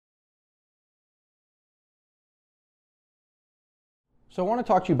So I want to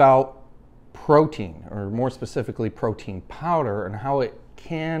talk to you about protein, or more specifically protein powder, and how it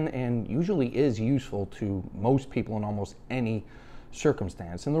can and usually is useful to most people in almost any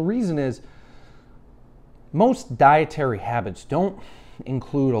circumstance. And the reason is most dietary habits don't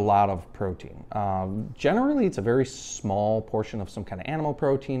include a lot of protein. Generally, it's a very small portion of some kind of animal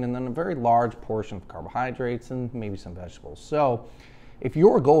protein and then a very large portion of carbohydrates and maybe some vegetables. So if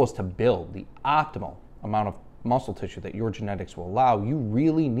your goal is to build the optimal amount of muscle tissue that your genetics will allow, you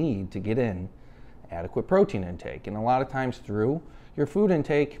really need to get in adequate protein intake. And a lot of times through your food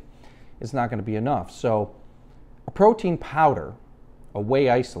intake, it's not going to be enough. So a protein powder, a whey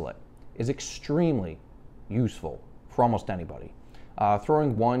isolate, is extremely useful for almost anybody.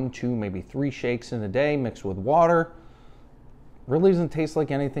 Throwing 1, 2, maybe 3 shakes in a day mixed with water really doesn't taste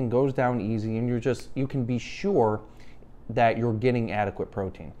like anything, goes down easy, and you can be sure that you're getting adequate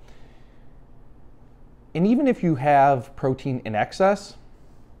protein. And even if you have protein in excess,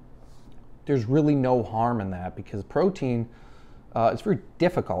 there's really no harm in that, because protein, it's very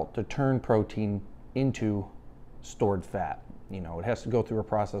difficult to turn protein into stored fat. You know, it has to go through a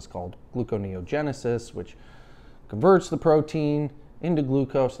process called gluconeogenesis, which converts the protein into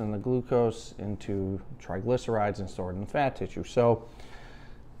glucose and the glucose into triglycerides and stored in the fat tissue. So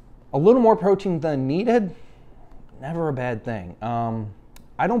a little more protein than needed, never a bad thing.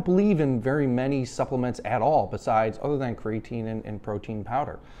 I don't believe in very many supplements at all, other than creatine and protein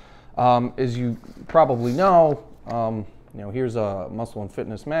powder. As you probably know, here's a Muscle and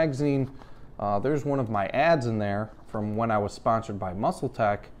Fitness magazine. There's one of my ads in there from when I was sponsored by Muscle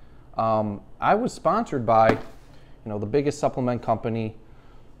Tech. I was sponsored by, the biggest supplement company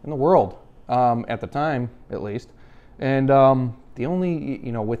in the world, at the time, at least. And the only,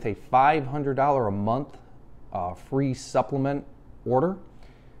 with a $500 a month free supplement order,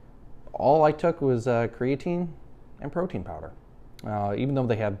 all I took was creatine and protein powder. Even though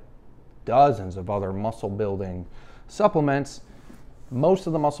they have dozens of other muscle building supplements, most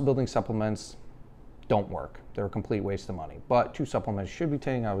of the muscle building supplements don't work. They're a complete waste of money. But 2 supplements should be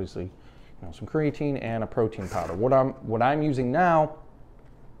taking, obviously, some creatine and a protein powder. What I'm using now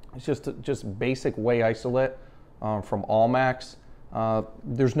is just basic whey isolate from Allmax.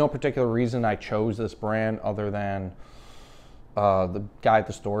 There's no particular reason I chose this brand other than the guy at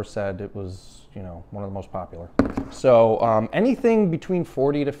the store said it was, one of the most popular. So anything between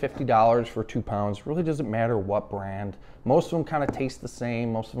 $40 to $50 for 2 pounds, really doesn't matter what brand. Most of them kind of taste the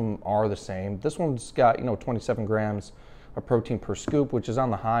same. Most of them are the same. This one's got, 27 grams of protein per scoop, which is on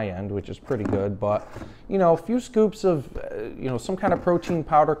the high end, which is pretty good. But, a few scoops of, some kind of protein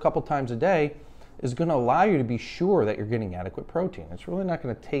powder a couple times a day is going to allow you to be sure that you're getting adequate protein. It's really not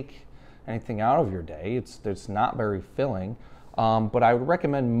going to take anything out of your day. It's not very filling. But I would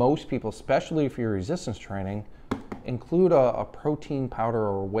recommend most people, especially if you're resistance training, include a protein powder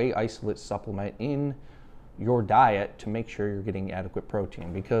or whey isolate supplement in your diet to make sure you're getting adequate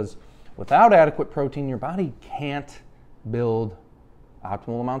protein. Because without adequate protein, your body can't build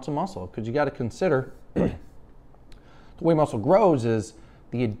optimal amounts of muscle. Because you got to consider the way muscle grows is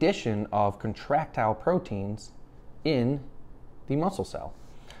the addition of contractile proteins in the muscle cell.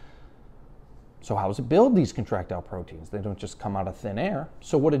 So how does it build these contractile proteins? They don't just come out of thin air.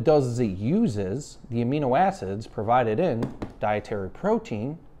 So what it does is it uses the amino acids provided in dietary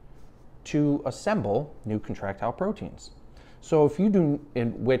protein to assemble new contractile proteins. So if you do,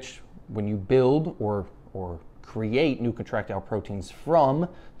 when you build or create new contractile proteins from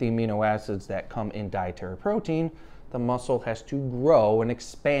the amino acids that come in dietary protein, the muscle has to grow and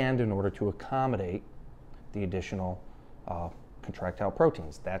expand in order to accommodate the additional contractile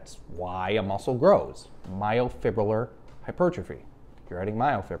proteins. That's why a muscle grows. Myofibrillar hypertrophy. You're adding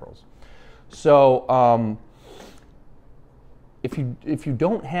myofibrils. So if you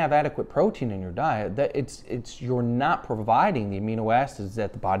don't have adequate protein in your diet, you're not providing the amino acids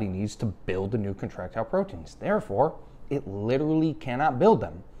that the body needs to build the new contractile proteins. Therefore, it literally cannot build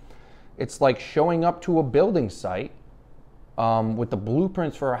them. It's like showing up to a building site with the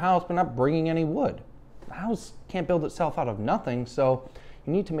blueprints for a house, but not bringing any wood. The house can't build itself out of nothing, so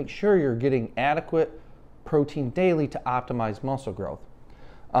you need to make sure you're getting adequate protein daily to optimize muscle growth.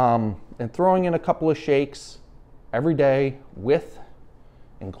 And throwing in a couple of shakes every day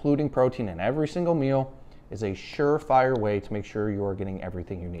including protein in every single meal is a surefire way to make sure you are getting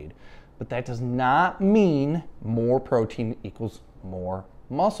everything you need. But that does not mean more protein equals more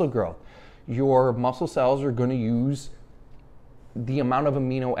muscle growth. Your muscle cells are going to use the amount of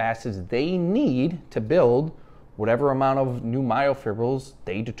amino acids they need to build whatever amount of new myofibrils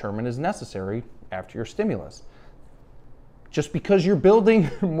they determine is necessary after your stimulus. Just because you're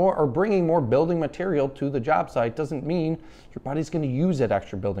building more or bringing more building material to the job site doesn't mean your body's going to use that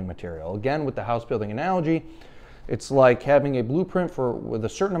extra building material. Again, with the house building analogy, it's like having a blueprint with a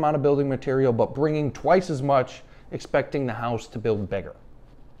certain amount of building material, but bringing twice as much, expecting the house to build bigger.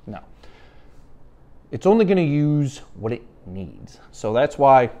 No. It's only going to use what it needs. So that's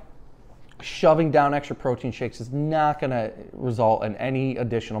why shoving down extra protein shakes is not going to result in any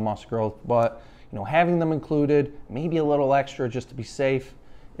additional muscle growth, but having them included, maybe a little extra just to be safe,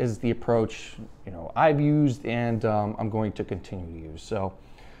 is the approach I've used and I'm going to continue to use. So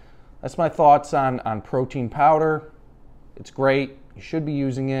that's my thoughts on protein powder. It's great. You should be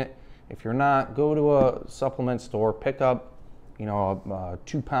using it. If you're not, go to a supplement store, pick up a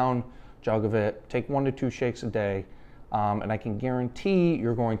 2-pound jug of it, take 1 to 2 shakes a day, and I can guarantee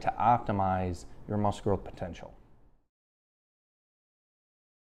you're going to optimize your muscle growth potential.